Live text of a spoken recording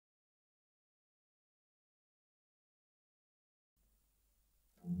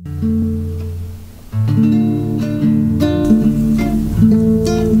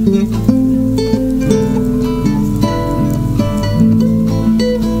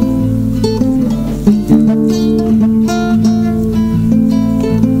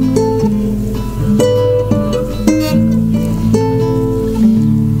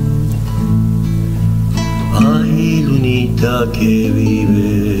Que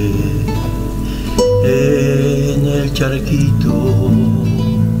vive en el charquito,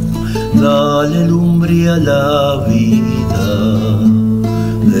 dale lumbre a la vida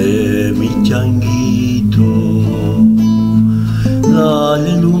de mi changuito,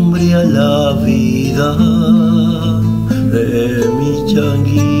 dale lumbre a la vida de mi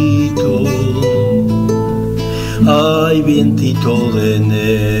changuito. Hay vientito de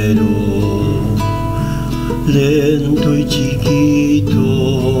enero, lento y chiquito,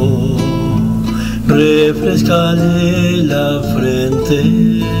 refrescale la frente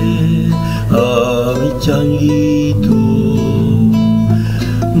a mi changuito,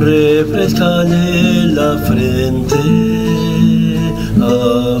 refrescale la frente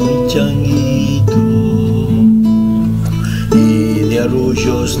a mi changuito, y de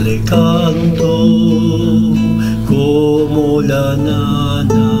arrullos le canto como la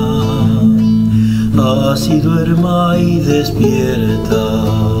nana. Así duerma y despierta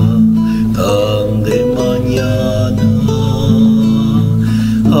tan de mañana,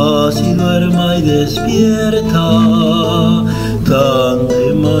 así duerma y despierta tan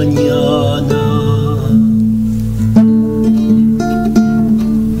de mañana.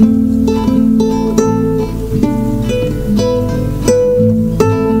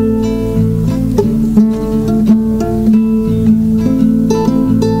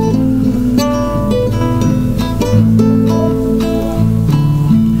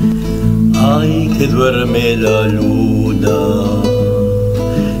 Que duerme la luna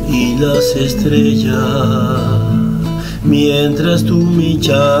y las estrellas, mientras tú, mi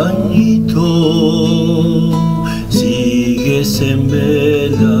changuito, sigues en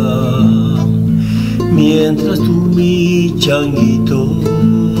vela, mientras tú, mi changuito,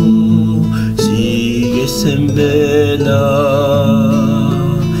 sigues en vela.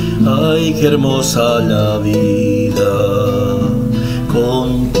 Ay, qué hermosa la vida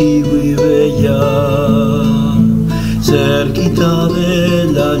contigo y bella, cerquita de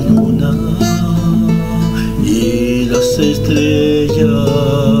la luna y las estrellas,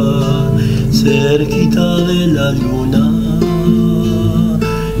 cerquita de la luna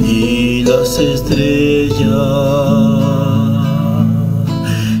y las estrellas,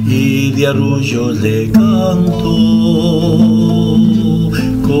 y de arrullos le canto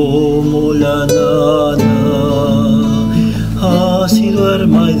como la nana. Así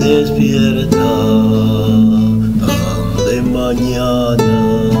duerma y despierta tan de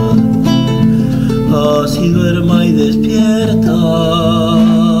mañana.